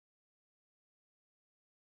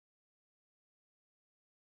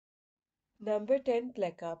Number 10,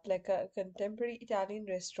 Pleca. Pleca, a contemporary Italian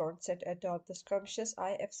restaurant set atop the scrumptious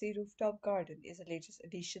IFC rooftop garden, is the latest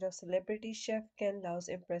addition of celebrity chef Ken Lau's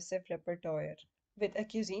impressive repertoire. With a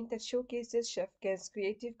cuisine that showcases Chef Ken's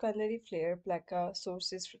creative culinary flair, Pleca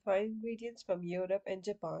sources refined ingredients from Europe and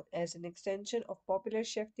Japan as an extension of popular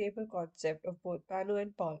chef table concept of both Pano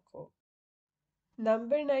and Palco.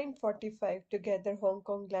 Number 945, together Hong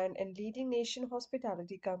Kong Land and leading Nation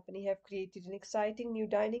Hospitality Company have created an exciting new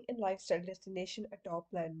dining and lifestyle destination atop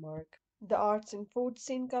Landmark. The arts and food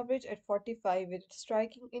scene coverage at 45 with its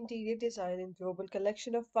striking interior design and global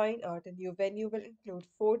collection of fine art, a new venue will include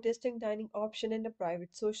four distinct dining options and a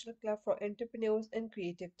private social club for entrepreneurs and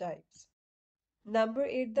creative types. Number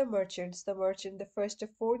 8, The Merchants. The Merchant, the first of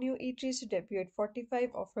four new eateries to debut at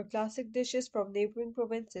 45, offer classic dishes from neighboring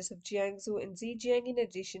provinces of Jiangsu and Zhejiang in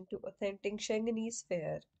addition to authentic Shanghainese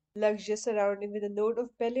fare. Luxurious surrounding with a note of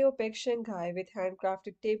Paleo-Peg Shanghai with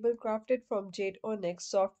handcrafted table crafted from jade onyx,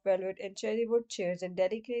 soft velvet and cherrywood chairs and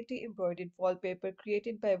delicately embroidered wallpaper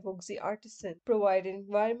created by Wuxi artisan provide an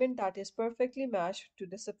environment that is perfectly matched to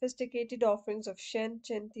the sophisticated offerings of Shen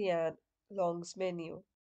Chen Tian Long's menu.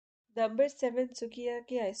 Number 7,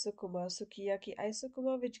 Sukiyaki Isokuma. Sukiyaki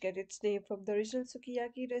Isokuma, which get its name from the original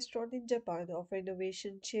sukiyaki restaurant in Japan, offer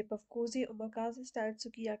innovation in shape of cozy omakase-style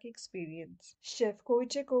sukiyaki experience. Chef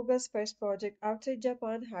Koichi Koga's first project outside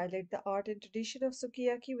Japan highlight the art and tradition of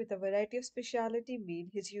sukiyaki with a variety of specialty meal,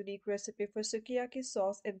 his unique recipe for sukiyaki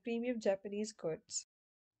sauce, and premium Japanese goods.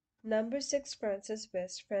 Number 6, Francis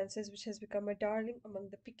West. Francis, which has become a darling among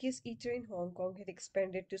the pickiest eater in Hong Kong, had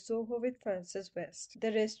expanded to Soho with Francis West.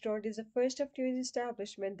 The restaurant is the first of two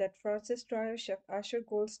establishment that Francis trio chef Asher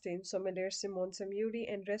Goldstein, sommelier Simone Samuri,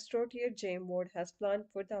 and restaurateur James Ward has planned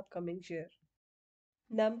for the upcoming year.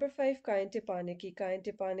 Number 5, Kain Teppanyaki. Kain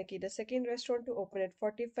Teppanyaki, the second restaurant to open at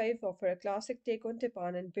 45, offer a classic take on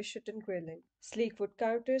Teppan and Bishuten grilling. Sleek wood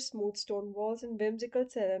counters, smooth stone walls, and whimsical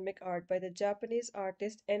ceramic art by the Japanese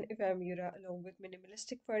artist N. Iwamura, along with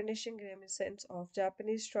minimalistic furnishing reminiscent of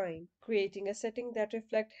Japanese shrine, creating a setting that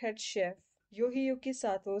reflects head chef Yohiyuki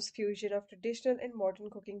Sato's fusion of traditional and modern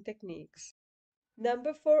cooking techniques.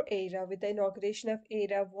 Number 4, Eira. With the inauguration of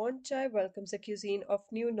Eira, Won Chai welcomes a cuisine of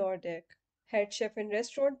New Nordic. Head chef and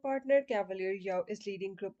restaurant partner Cavalier Yao is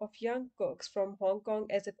leading group of young cooks from Hong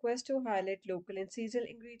Kong as a quest to highlight local and seasonal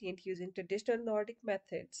ingredients using traditional Nordic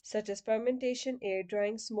methods such as fermentation, air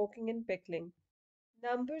drying, smoking, and pickling.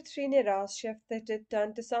 Number 3, Neras. Chef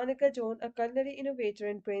Tan Tasanika Joan, a culinary innovator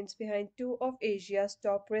and brains behind two of Asia's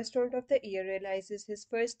top restaurant of the year, realizes his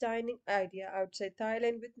first dining idea outside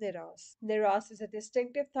Thailand with Neras. Neras is a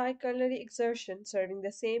distinctive Thai culinary exertion, serving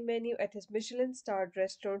the same menu at his Michelin-starred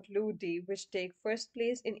restaurant Lu Di, which take first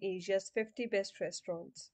place in Asia's 50 best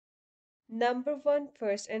restaurants. Number 1,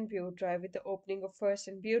 First and Beau Drive. With the opening of First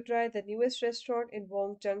and Beau Drive, the newest restaurant in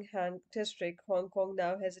Wong Chung Han District, Hong Kong,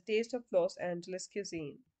 now has a taste of Los Angeles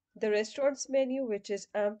cuisine. The restaurant's menu, which is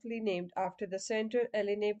amply named after the Central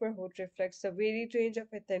LA neighborhood, reflects the varied range of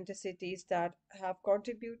ethnicities that have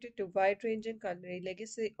contributed to wide-ranging culinary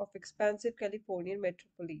legacy of expansive Californian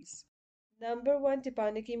metropolis. Number 1,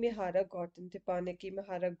 Teppanyaki Mihara Gotten. Teppanyaki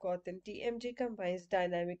Mihara Gotten TMG combines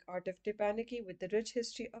dynamic art of teppanyaki with the rich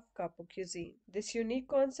history of Kapo cuisine. This unique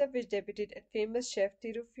concept, which debuted at famous chef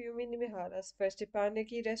Tirufumi Mihara's first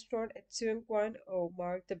teppanyaki restaurant at Sueng Kwan O,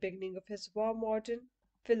 marked the beginning of his war modern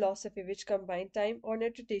philosophy, which combined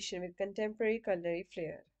time-honored tradition with contemporary culinary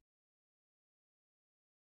flair.